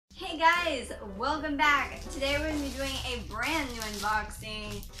Hey guys, welcome back. Today we're going to be doing a brand new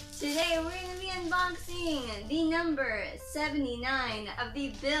unboxing. Today we're going to be unboxing the number 79 of the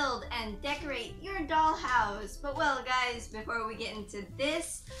Build and Decorate Your Dollhouse. But well guys, before we get into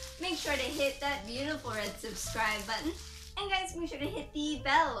this, make sure to hit that beautiful red subscribe button. And guys, make sure to hit the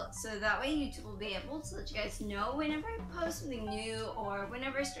bell so that way YouTube will be able to let you guys know whenever I post something new or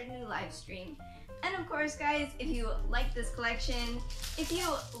whenever I start a new live stream. And of course guys, if you like this collection, if you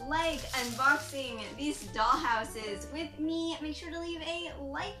like unboxing these dollhouses with me, make sure to leave a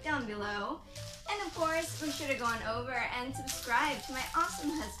like down below. And of course, make sure to go on over and subscribe to my awesome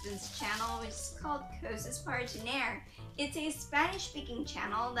husband's channel, which is called Cosas para Tener. It's a Spanish speaking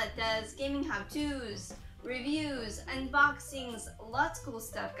channel that does gaming how-tos, reviews, unboxings, lots of cool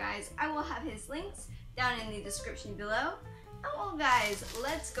stuff guys. I will have his links down in the description below. And well guys,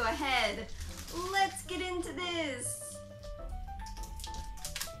 let's go ahead. Let's get into this!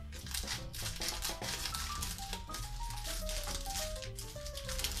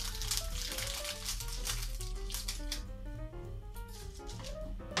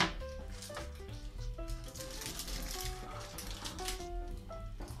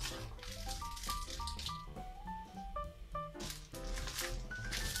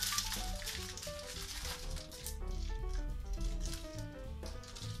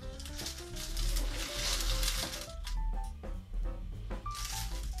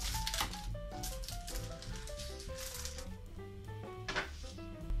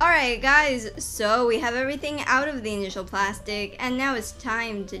 Alright guys, so we have everything out of the initial plastic and now it's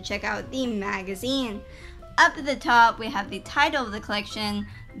time to check out the magazine. Up at the top we have the title of the collection,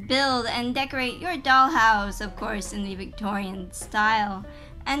 Build and Decorate Your Dollhouse, of course in the Victorian style.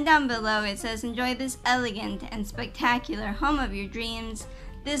 And down below it says, enjoy this elegant and spectacular home of your dreams.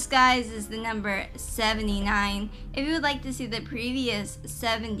 This guys is the number 79. If you would like to see the previous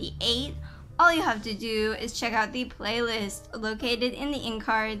 78, all you have to do is check out the playlist located in the end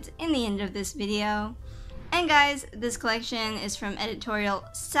cards in the end of this video. And guys, this collection is from editorial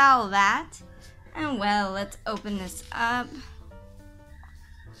Salvat. And well, let's open this up.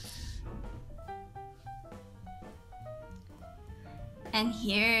 And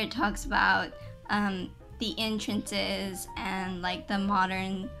here it talks about the entrances and like the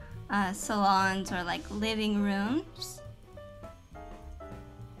modern salons or like living rooms.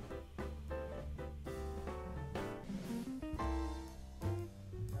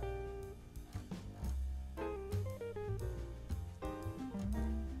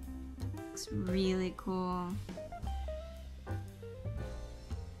 Looks really cool.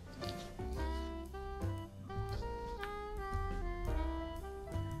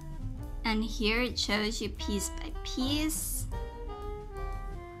 And here it shows you piece by piece.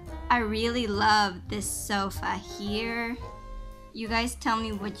 I really love this sofa here. You guys tell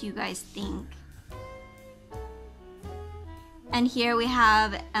me what you guys think. And here we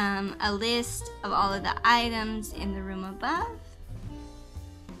have a list of all of the items in the room above.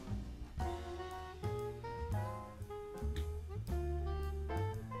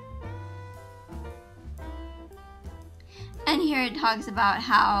 And here it talks about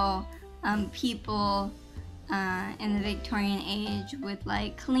how people in the Victorian age would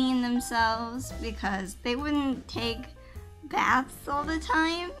like clean themselves because they wouldn't take baths all the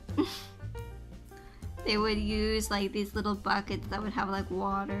time. They would use like these little buckets that would have like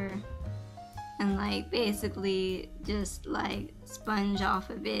water and like basically just like sponge off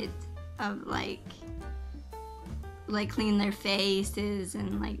a bit of like clean their faces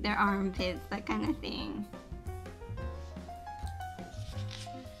and like their armpits, that kind of thing.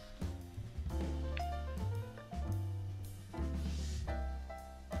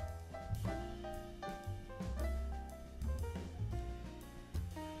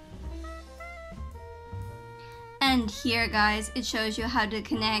 And here guys, it shows you how to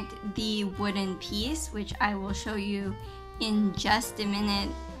connect the wooden piece, which I will show you in just a minute.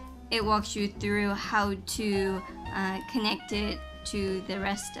 It walks you through how to connect it to the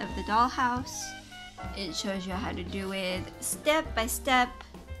rest of the dollhouse. It shows you how to do it step by step.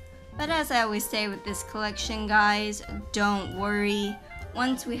 But as I always say with this collection guys, don't worry.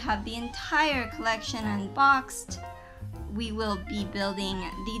 Once we have the entire collection unboxed, we will be building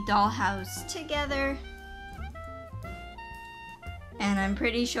the dollhouse together. And I'm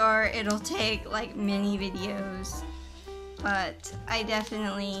pretty sure it'll take like many videos, but I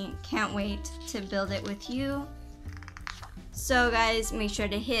definitely can't wait to build it with you. So guys, make sure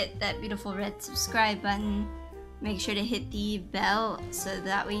to hit that beautiful red subscribe button. Make sure to hit the bell so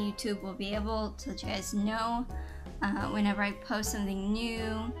that way YouTube will be able to let you guys know whenever I post something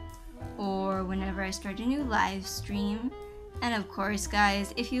new or whenever I start a new live stream. And of course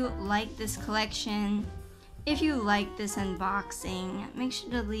guys, if you like this collection, if you like this unboxing, make sure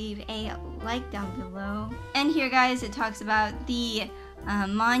to leave a like down below. And here guys, it talks about the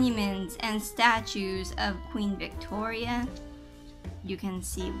monuments and statues of Queen Victoria. You can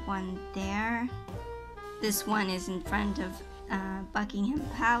see one there. This one is in front of Buckingham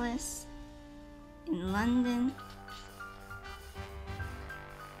Palace in London.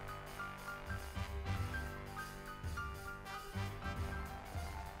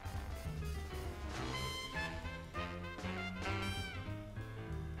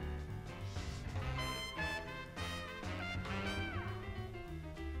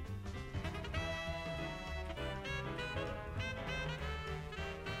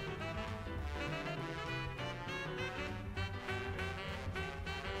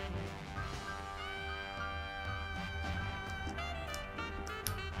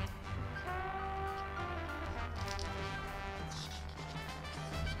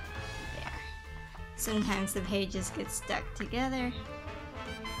 Sometimes the pages get stuck together,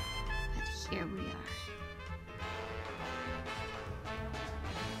 but here we are.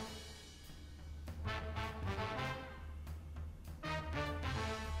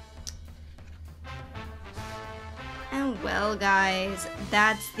 And well guys,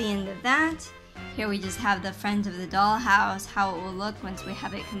 that's the end of that. Here we just have the front of the dollhouse, how it will look once we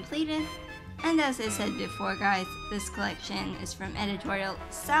have it completed. And as I said before guys, this collection is from editorial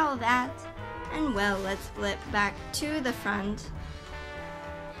Salvat. And well, let's flip back to the front.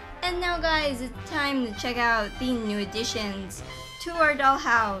 And now guys, it's time to check out the new additions to our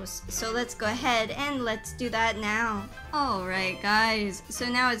dollhouse. So let's go ahead and let's do that now. Alright guys, so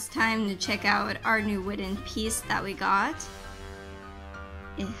now it's time to check out our new wooden piece that we got.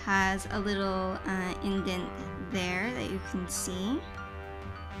 It has a little indent there that you can see.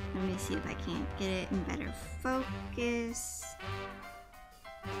 Let me see if I can get it in better focus.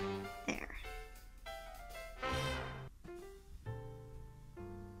 There.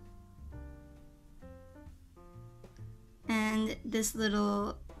 And this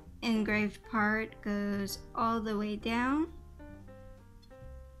little engraved part goes all the way down.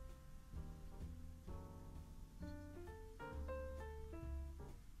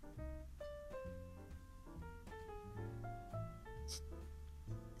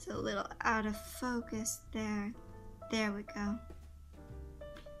 It's a little out of focus there. There we go.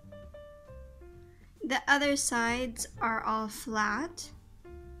 The other sides are all flat,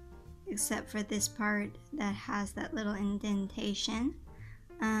 except for this part that has that little indentation,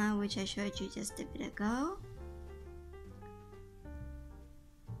 which I showed you just a bit ago.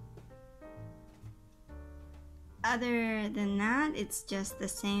 Other than that, it's just the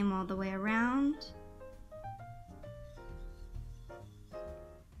same all the way around.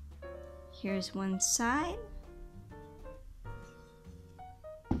 Here's one side.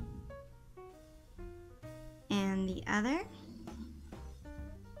 And the other.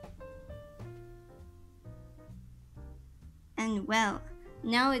 And well,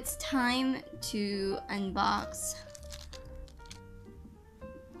 now it's time to unbox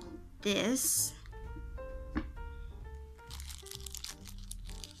this.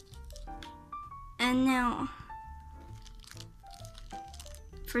 And now,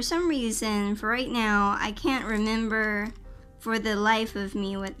 for some reason, for right now, I can't remember for the life of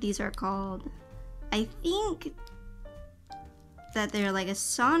me what these are called. I think that they're like a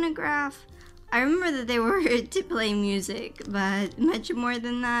sonograph. I remember that they were to play music, but much more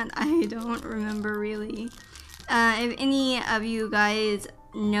than that, I don't remember really. If any of you guys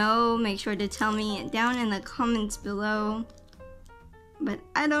know, make sure to tell me down in the comments below. But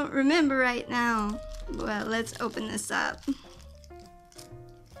I don't remember right now. Well, let's open this up.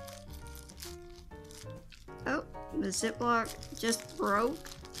 Oh, the Ziploc just broke.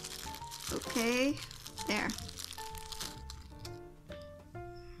 Okay, there.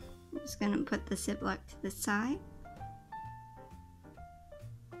 I'm just gonna put the Ziploc to the side.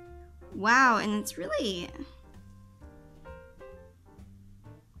 Wow, and it's really...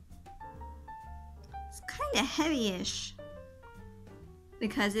 it's kind of heavy-ish.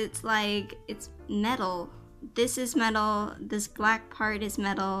 Because it's like, it's metal. This is metal, this black part is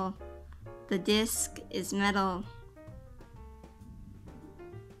metal, the disc is metal.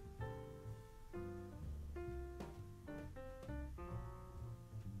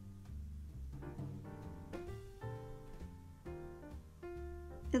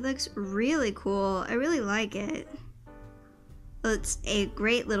 It looks really cool. I really like it. It's a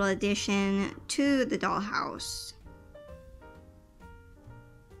great little addition to the dollhouse.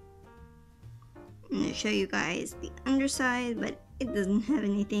 I'm going to show you guys the underside, but it doesn't have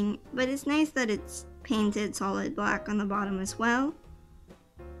anything. But it's nice that it's painted solid black on the bottom as well.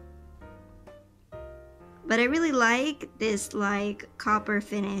 But I really like this like copper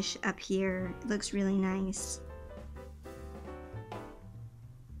finish up here. It looks really nice.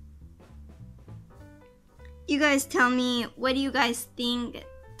 You guys tell me, what do you guys think?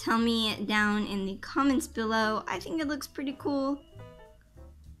 Tell me down in the comments below. I think it looks pretty cool.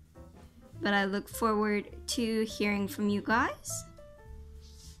 But I look forward to hearing from you guys.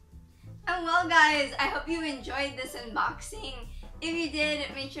 And well guys, I hope you enjoyed this unboxing. If you did,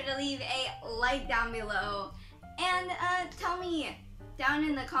 make sure to leave a like down below. And tell me down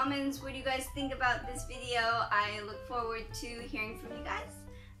in the comments what you guys think about this video. I look forward to hearing from you guys.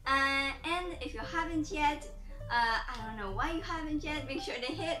 And if you haven't yet, I don't know why you haven't yet, make sure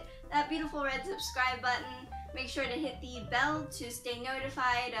to hit that beautiful red subscribe button. Make sure to hit the bell to stay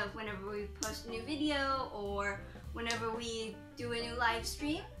notified of whenever we post a new video or whenever we do a new live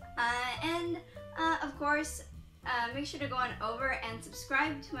stream. And of course, make sure to go on over and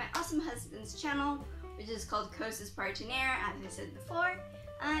subscribe to my awesome husband's channel, which is called Cosas Partener, as I said before.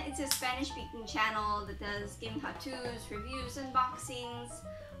 It's a Spanish-speaking channel that does game how-tos, reviews, unboxings,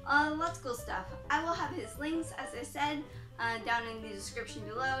 lots of cool stuff. I will have his links, as I said, down in the description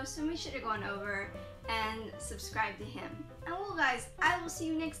below, so make sure to go on over and subscribe to him. And well guys, I will see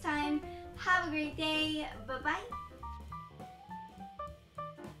you next time. Have a great day. Bye-bye.